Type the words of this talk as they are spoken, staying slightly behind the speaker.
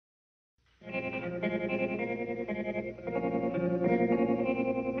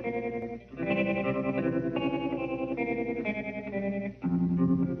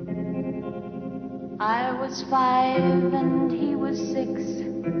was 5 and he was 6.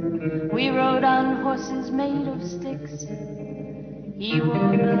 We rode on horses made of sticks. He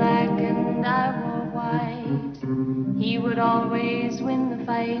wore black and I wore white. He would always win the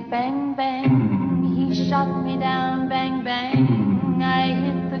fight. Bang, bang, he shot me down. Bang, bang, I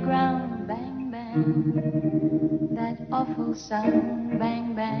hit the ground. Bang, bang, that awful sound.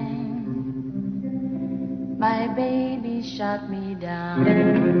 Bang, bang, my baby shot me down.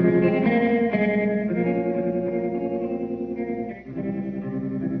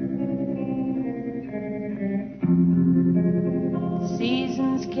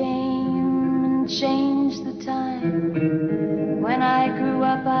 Seasons came and changed the time. When I grew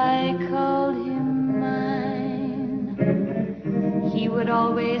up I called him mine. He would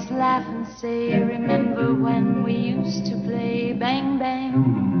always laugh and say, remember when we used to play? Bang,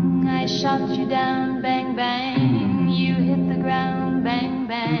 bang, I shot you down. Bang, bang, you hit the ground. Bang,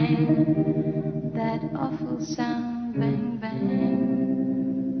 bang, that awful sound. Bang,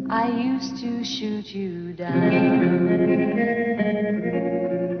 bang, I used to shoot you down.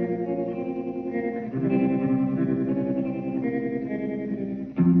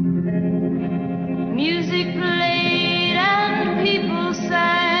 Music played and people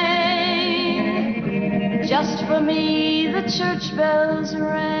sang. Just for me the church bells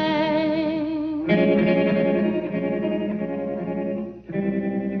rang.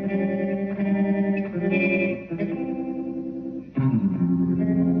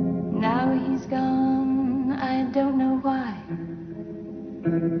 Now he's gone, I don't know why.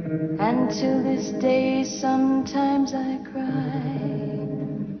 And till this day sometimes I cry.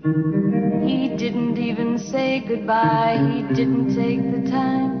 He didn't even say goodbye. He didn't take the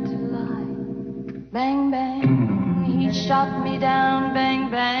time to lie. Bang, bang, he shot me down. Bang,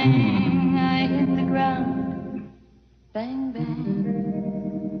 bang, I hit the ground. Bang, bang,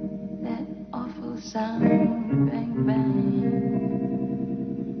 that awful sound. Bang, bang,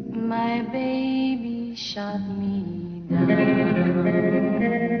 my baby shot me down.